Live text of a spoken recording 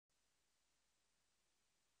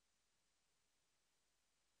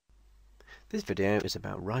This video is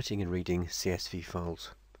about writing and reading CSV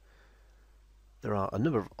files. There are a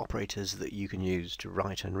number of operators that you can use to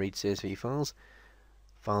write and read CSV files.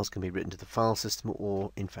 Files can be written to the file system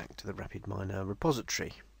or, in fact, to the RapidMiner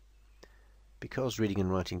repository. Because reading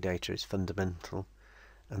and writing data is fundamental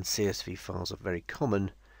and CSV files are very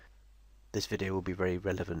common, this video will be very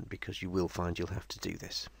relevant because you will find you'll have to do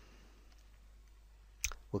this.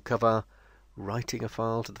 We'll cover writing a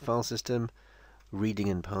file to the file system, reading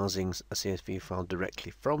and parsing a CSV file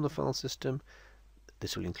directly from the file system.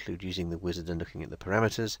 This will include using the wizard and looking at the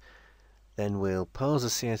parameters. Then we'll parse a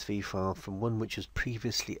CSV file from one which was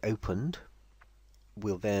previously opened.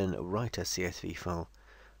 We'll then write a CSV file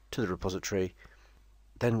to the repository.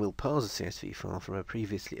 Then we'll parse a CSV file from a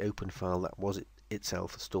previously opened file that was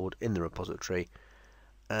itself stored in the repository.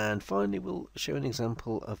 And finally we'll show an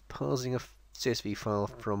example of parsing a CSV file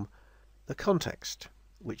from the context,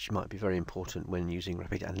 which might be very important when using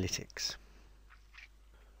Rapid Analytics.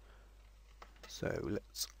 So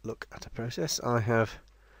let's look at a process. I have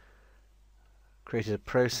created a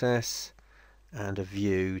process and a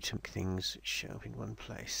view to make things show up in one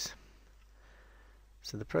place.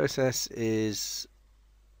 So the process is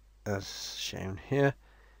as shown here.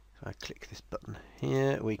 If I click this button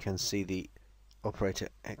here, we can see the operator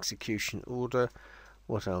execution order.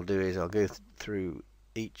 What I'll do is I'll go through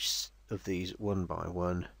each of these one by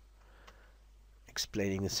one,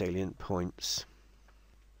 explaining the salient points.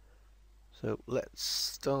 So let's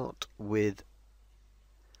start with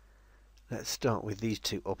these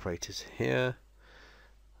two operators here.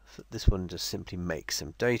 So this one just simply makes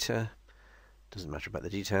some data, doesn't matter about the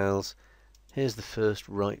details. Here's the first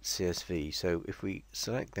write CSV. So if we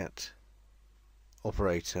select that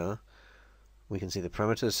operator, we can see the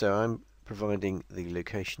parameters. So I'm providing the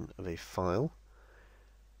location of a file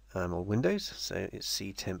on Windows, so it's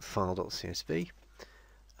ctempfile.csv,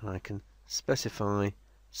 and I can specify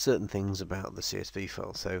certain things about the CSV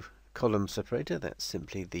file. So column separator, that's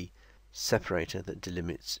simply the separator that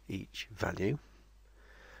delimits each value.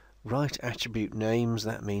 Write attribute names,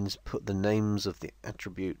 that means put the names of the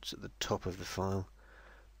attributes at the top of the file.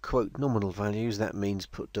 Quote nominal values, that means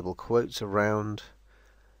put double quotes around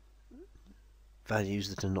values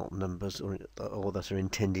that are not numbers or that are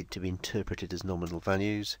intended to be interpreted as nominal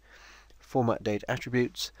values. Format date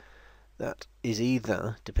attributes, that is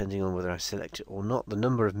either, depending on whether I select it or not, the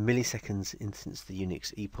number of milliseconds since the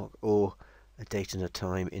Unix epoch or a date and a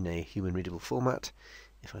time in a human readable format.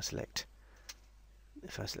 If I select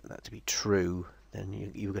that to be true, then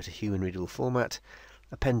you get a human readable format.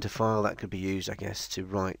 Append to file, that could be used, I guess, to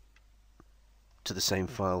write to the same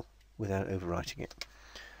file without overwriting it.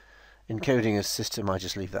 Encoding a system, I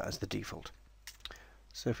just leave that as the default.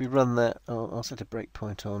 So if we run that, I'll set a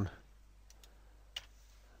breakpoint on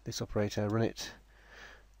this operator, run it.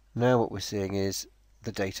 Now what we're seeing is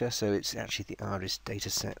the data, so it's actually the iris data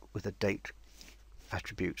set with a date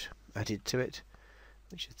attribute added to it,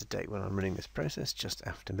 which is the date when I'm running this process, just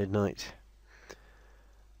after midnight.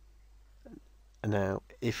 And now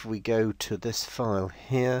if we go to this file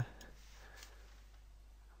here,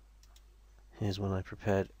 here's one I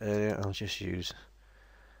prepared earlier. I'll just use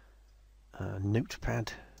a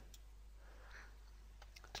notepad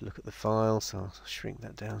to look at the file, so I'll shrink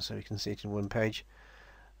that down so we can see it in one page.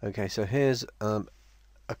 Okay, so here's a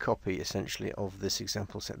copy essentially of this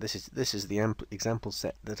example set. This is the example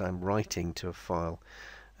set that I'm writing to a file,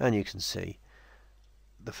 and you can see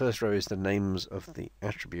the first row is the names of the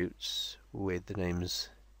attributes with the names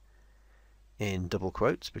in double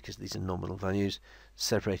quotes because these are nominal values,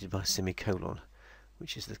 separated by semicolon,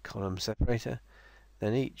 which is the column separator.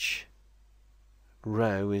 Then each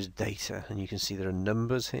row is data, and you can see there are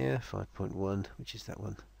numbers here, 5.1, which is that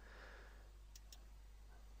one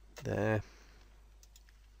there,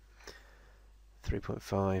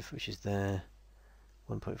 3.5, which is there,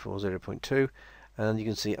 1.4, 0.2, and you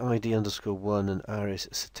can see ID underscore 1 and Aris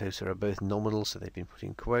Satosa are both nominal, so they've been put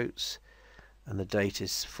in quotes, and the date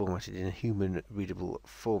is formatted in a human readable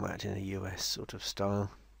format in a US sort of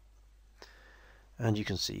style. And you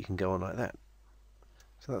can see you can go on like that.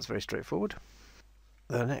 So that's very straightforward.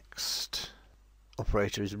 The next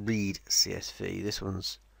operator is read CSV. This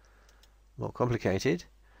one's more complicated.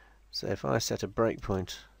 So if I set a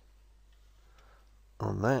breakpoint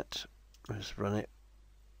on that, let's run it.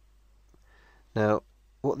 Now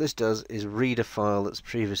what this does is read a file that's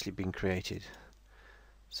previously been created.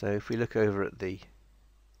 So if we look over at the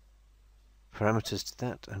parameters to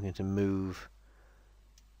that, I'm going to move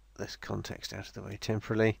this context out of the way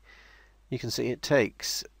temporarily. You can see it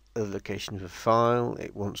takes a location of a file,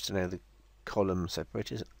 it wants to know the column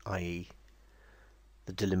separators, i.e.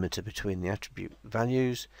 the delimiter between the attribute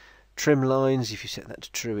values, Trim lines, if you set that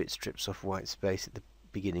to true, it strips off white space at the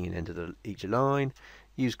beginning and end of each line.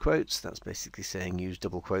 Use quotes, that's basically saying use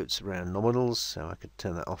double quotes around nominals, so I could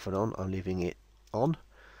turn that off and on. I'm leaving it on,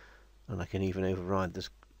 and I can even override this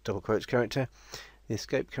double quotes character. The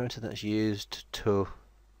escape character that's used to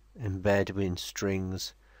embed within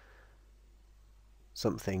strings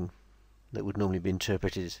something that would normally be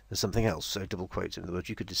interpreted as something else, so double quotes. In other words,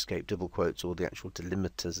 you could escape double quotes or the actual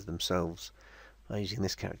delimiters themselves by using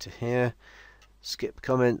this character here. Skip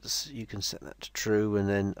comments, you can set that to true, and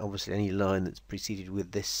then obviously any line that's preceded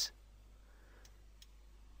with this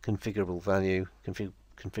configurable value,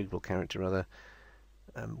 configurable character rather,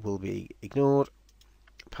 will be ignored.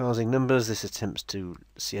 Parsing numbers, this attempts to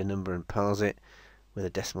see a number and parse it with a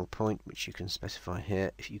decimal point, which you can specify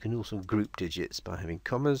here. If you can also group digits by having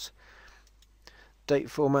commas. Date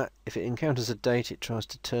format, if it encounters a date, it tries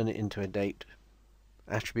to turn it into a date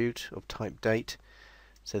attribute of type date.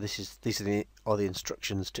 So these are the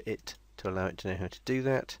instructions to it to allow it to know how to do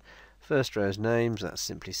that. First row's names, that's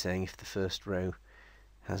simply saying if the first row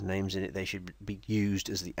has names in it, they should be used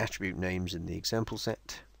as the attribute names in the example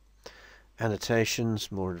set.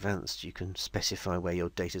 Annotations, more advanced, you can specify where your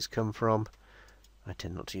data's come from. I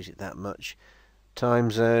tend not to use it that much.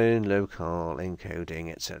 Time zone, local,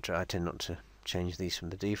 encoding, etc. I tend not to change these from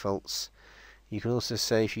the defaults. You can also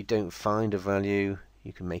say if you don't find a value,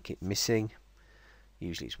 you can make it missing.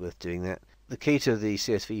 Usually it's worth doing that. The key to the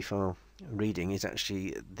CSV file reading is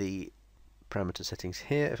actually the parameter settings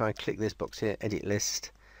here. If I click this box here, edit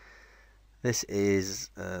list, this is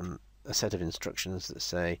a set of instructions that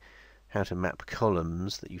say how to map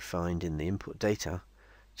columns that you find in the input data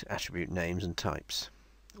to attribute names and types,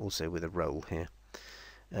 also with a role here.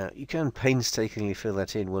 You can painstakingly fill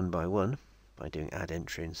that in one by one by doing add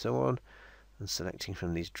entry and so on, and selecting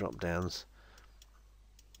from these drop downs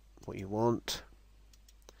what you want.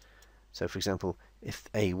 So for example, if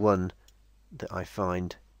A1 that I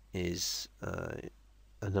find is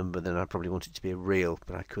a number, then I probably want it to be a real,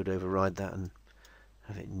 but I could override that and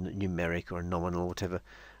have it numeric or a nominal or whatever.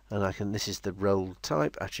 And I can, this is the role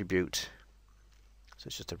type attribute, so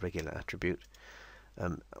it's just a regular attribute.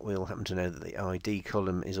 We all happen to know that the ID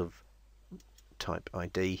column is of type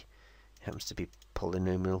ID. It happens to be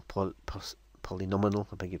polynomial, polynomial,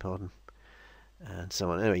 I beg your pardon, and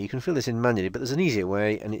so on. Anyway, you can fill this in manually, but there's an easier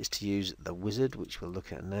way, and it's to use the wizard, which we'll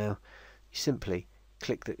look at now. You simply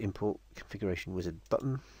click the Import Configuration Wizard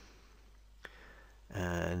button,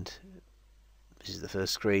 and this is the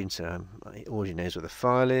first screen, so it already knows where the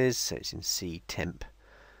file is, so it's in C temp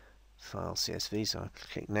file CSV, so I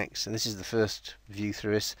click next, and this is the first view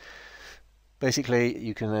through this. Basically,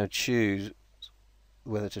 you can now choose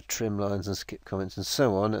whether to trim lines and skip comments and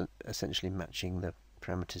so on, essentially matching the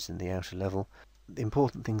parameters in the outer level. The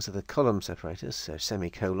important things are the column separators, so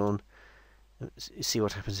semicolon. See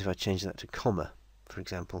what happens if I change that to comma, for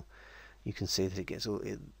example. You can see that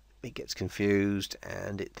it gets confused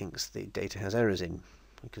and it thinks the data has errors in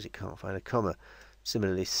because it can't find a comma.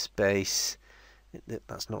 Similarly, space,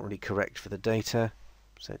 that's not really correct for the data,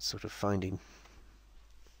 so it's sort of finding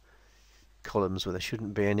columns where there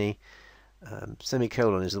shouldn't be any.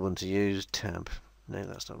 Semicolon is the one to use. Tab, no,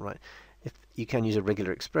 that's not right. If you can use a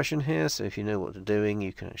regular expression here, so if you know what you're doing,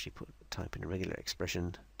 you can actually type in a regular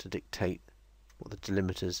expression to dictate what the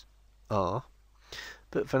delimiters are.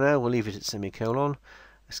 But for now, we'll leave it at semicolon.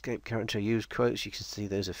 Escape character, use quotes. You can see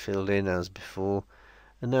those are filled in as before.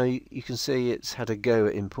 And now you can see it's had a go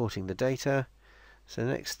at importing the data. So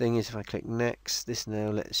the next thing is if I click next, this now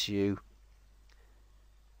lets you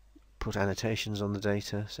put annotations on the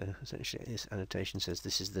data. So essentially this annotation says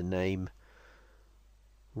this is the name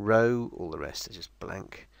row, all the rest are just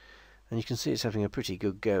blank. And you can see it's having a pretty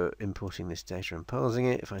good go at importing this data and parsing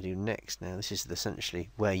it. If I do next now, this is essentially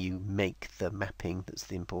where you make the mapping, that's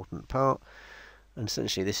the important part. And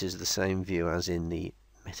essentially this is the same view as in the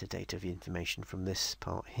metadata of the information from this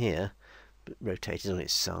part here, but rotated on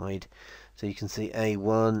its side. So you can see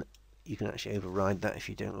A1, you can actually override that if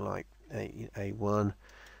you don't like A1,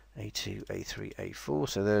 A2, A3, A4.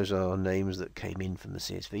 So those are names that came in from the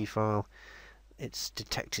CSV file. It's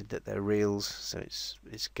detected that they're reals, so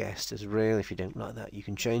it's guessed as real. If you don't like that, you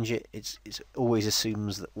can change it. It always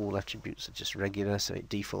assumes that all attributes are just regular, so it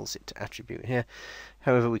defaults it to attribute here.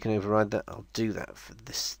 However, we can override that. I'll do that for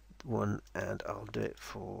this one, and I'll do it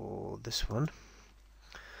for this one.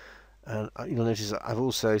 And you'll notice that I've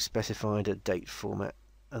also specified a date format,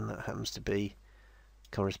 and that happens to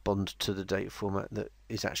correspond to the date format that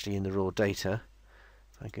is actually in the raw data.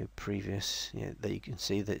 If I go previous, there you can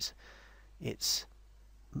see that it's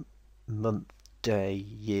month, day,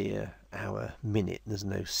 year, hour, minute. There's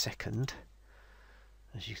no second.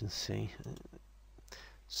 as you can see.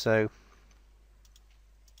 So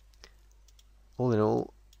all in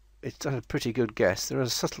all, it's done a pretty good guess. There are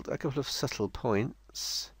a couple of subtle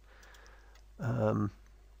points. The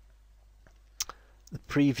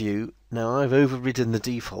preview, now I've overridden the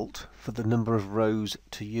default for the number of rows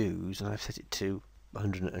to use, and I've set it to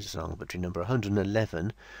 100, as an arbitrary number,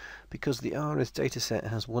 111, because the RS dataset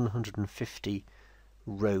has 150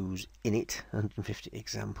 rows in it, 150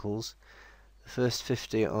 examples. The first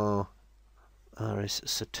 50 are RS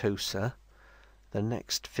setosa, the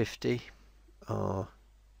next 50 are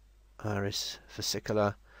RS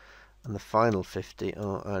versicolor, and the final 50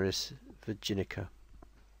 are RS virginica.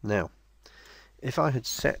 Now, if I had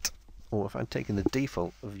set, or if I'd taken the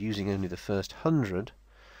default of using only the first 100,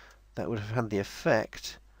 that would have had the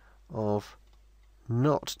effect of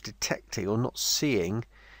not detecting or not seeing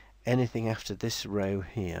anything after this row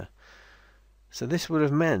here. So this would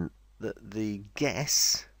have meant that the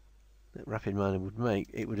guess that RapidMiner would make,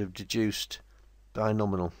 it would have deduced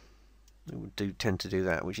binominal. It would tend to do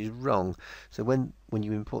that, which is wrong. So when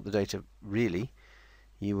you import the data, really,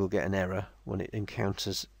 you will get an error when it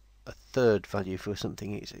encounters a third value for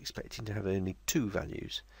something it's expecting to have only 2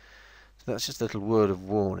 values. So that's just a little word of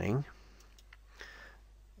warning.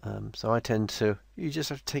 So I tend to, you just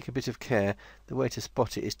have to take a bit of care. The way to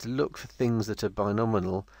spot it is to look for things that are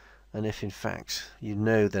binominal, and if in fact you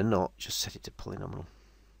know they're not, just set it to polynomial.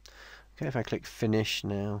 Okay, if I click finish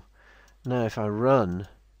now if I run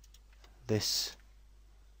this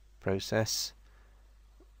process,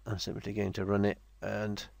 I'm simply going to run it,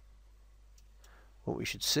 and what we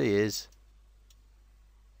should see is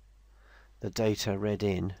the data read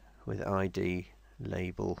in with ID,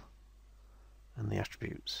 label, and the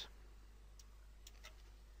attributes.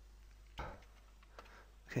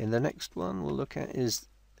 Okay, and the next one we'll look at is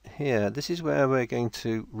here. This is where we're going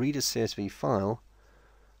to read a CSV file,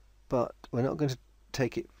 but we're not going to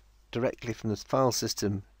take it directly from the file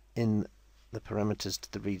system in the parameters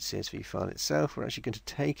to the read CSV file itself. We're actually going to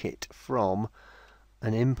take it from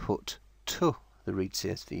an input to the read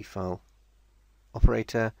CSV file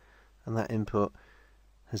operator, and that input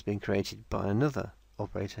has been created by another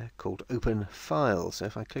operator called open file. So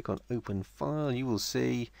if I click on open file, you will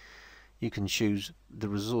see you can choose the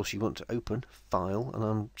resource you want to open, file, and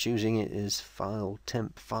I'm choosing it as file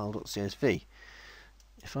temp file.csv.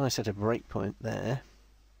 If I set a breakpoint there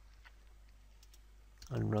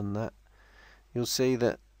and run that, you'll see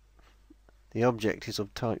that the object is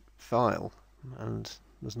of type file, and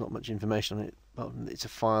there's not much information on it, but it's a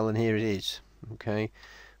file, and here it is. Okay,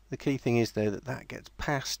 the key thing is though that gets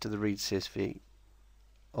passed to the read CSV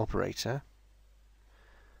operator,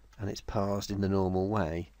 and it's parsed in the normal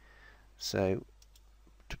way. So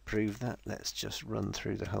to prove that, let's just run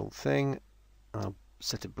through the whole thing. I'll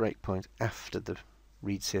set a breakpoint after the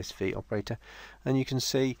read CSV operator, and you can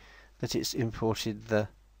see that it's imported the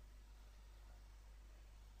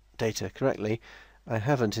data correctly. I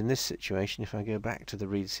haven't in this situation. If I go back to the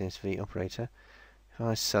read CSV operator, if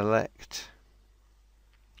I select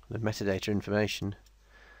the metadata information,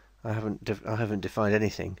 I haven't defined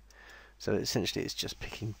anything. So essentially it's just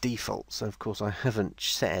picking default. So of course I haven't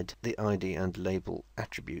said the ID and label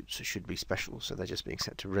attributes should be special, so they're just being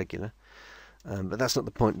set to regular. But that's not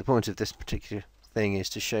the point. The point of this particular thing is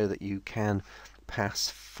to show that you can pass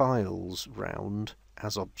files round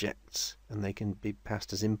as objects, and they can be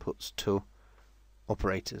passed as inputs to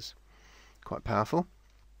operators. Quite powerful.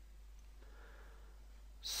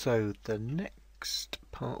 So the next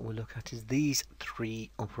part we'll look at is these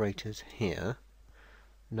 3 operators here,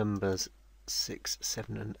 numbers 6,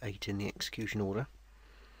 7 and 8 in the execution order.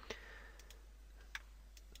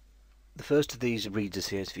 The first of these reads a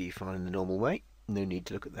CSV file in the normal way, no need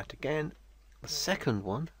to look at that again. The second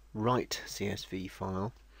one, write CSV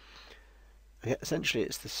file. Essentially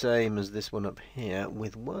it's the same as this one up here,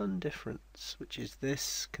 with one difference, which is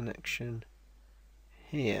this connection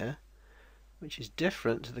here, which is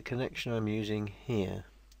different to the connection I'm using here.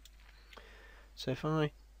 So if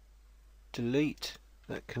I delete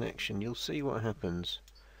that connection, you'll see what happens.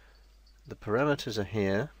 The parameters are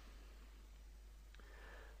here,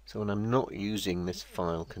 so when I'm not using this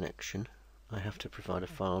file connection, I have to provide a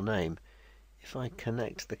file name. If I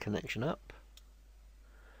connect the connection up,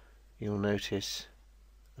 you'll notice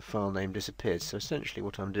the file name disappears. So essentially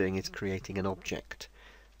what I'm doing is creating an object.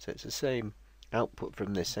 So it's the same output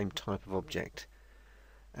from this same type of object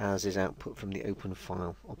as is output from the open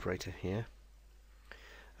file operator here.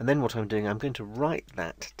 And then what I'm doing, I'm going to write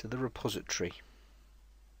that to the repository.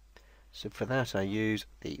 So for that I use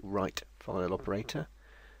the write file operator.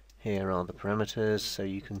 Here are the parameters, so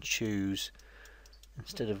you can choose,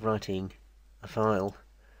 instead of writing a file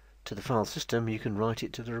to the file system, you can write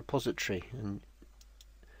it to the repository, and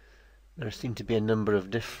there seem to be a number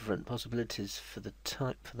of different possibilities for the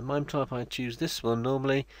type. For the MIME type, I choose this one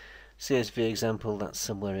normally. CSV example, that's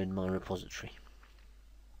somewhere in my repository.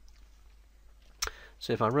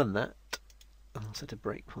 So if I run that, I'll set a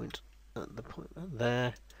breakpoint at the point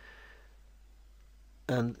there,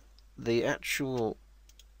 and the actual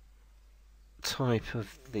type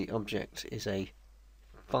of the object is a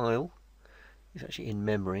file. It's actually in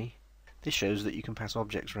memory. This shows that you can pass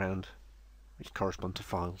objects around which correspond to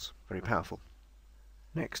files. Very powerful.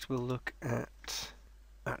 Next we'll look at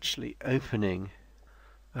actually opening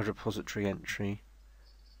a repository entry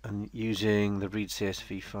and using the read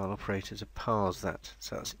CSV file operator to parse that.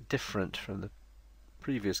 So that's different from the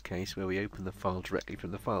previous case where we open the file directly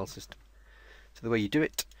from the file system. So the way you do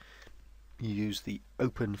it, you use the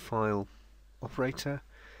open file operator,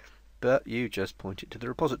 but you just point it to the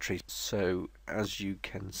repository. So as you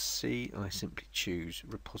can see, I simply choose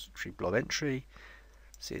repository blob entry,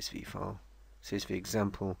 CSV file, CSV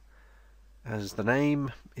example as the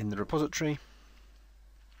name in the repository,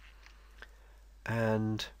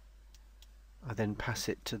 and I then pass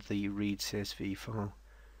it to the read CSV file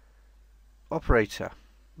operator,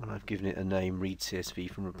 and I've given it a name, read CSV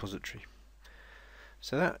from repository.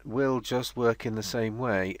 So that will just work in the same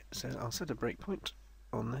way. So I'll set a breakpoint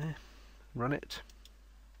on there, run it.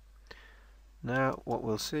 Now what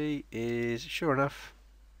we'll see is, sure enough,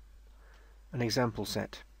 an example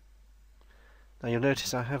set. Now you'll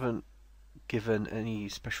notice I haven't given any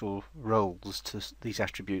special roles to these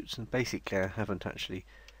attributes, and basically I haven't actually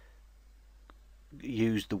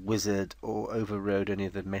used the wizard or overrode any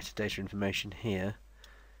of the metadata information here.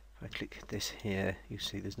 If I click this here, you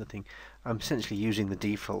see there's nothing. I'm essentially using the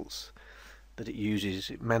defaults that it uses.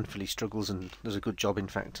 It manfully struggles and does a good job, in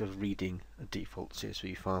fact, of reading a default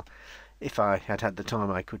CSV file. If I had had the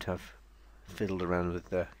time, I could have fiddled around with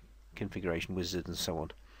the configuration wizard and so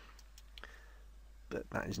on. But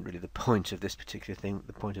that isn't really the point of this particular thing.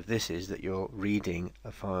 The point of this is that you're reading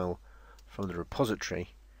a file from the repository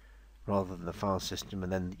rather than the file system,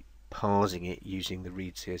 and then parsing it using the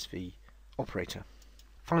read CSV operator.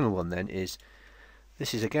 Final one then is,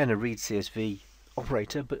 this is again a read CSV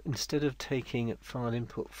operator, but instead of taking file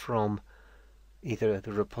input from either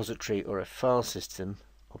the repository or a file system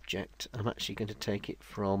object, I'm actually going to take it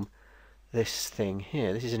from this thing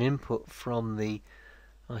here. This is an input from the,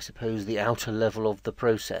 I suppose, the outer level of the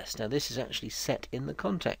process. Now this is actually set in the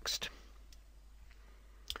context,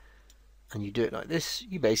 and you do it like this.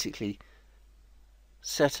 You basically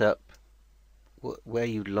set up where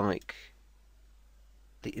you'd like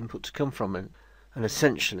the input to come from, and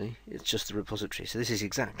essentially it's just the repository. So this is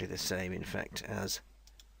exactly the same, in fact, as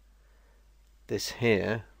this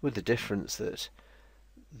here, with the difference that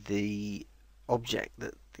the object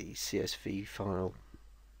that the CSV file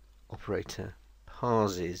operator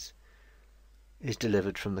parses is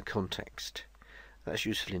delivered from the context. That's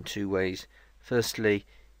useful in two ways. Firstly,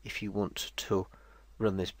 if you want to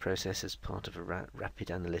run this process as part of a rapid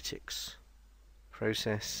analytics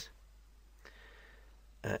process,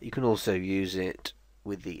 you can also use it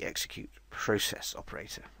with the execute process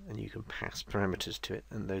operator, and you can pass parameters to it,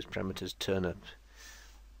 and those parameters turn up,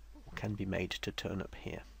 or can be made to turn up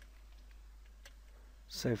here.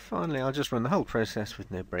 So finally, I'll just run the whole process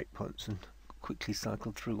with no breakpoints and quickly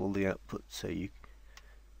cycle through all the outputs so you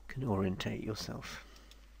can orientate yourself.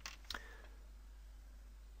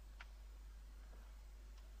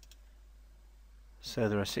 So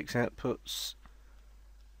there are 6 outputs.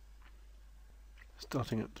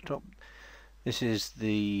 Starting at the top, this is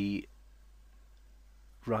the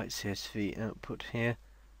write CSV output here.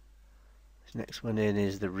 This next one in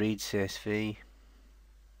is the read CSV.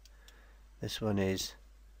 This one is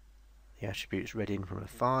the attributes read in from a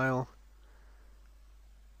file.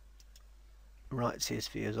 Write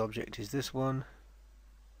CSV as object is this one.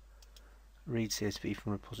 Read CSV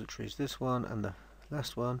from repository is this one, and the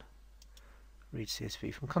last one, read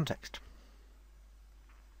CSV from context.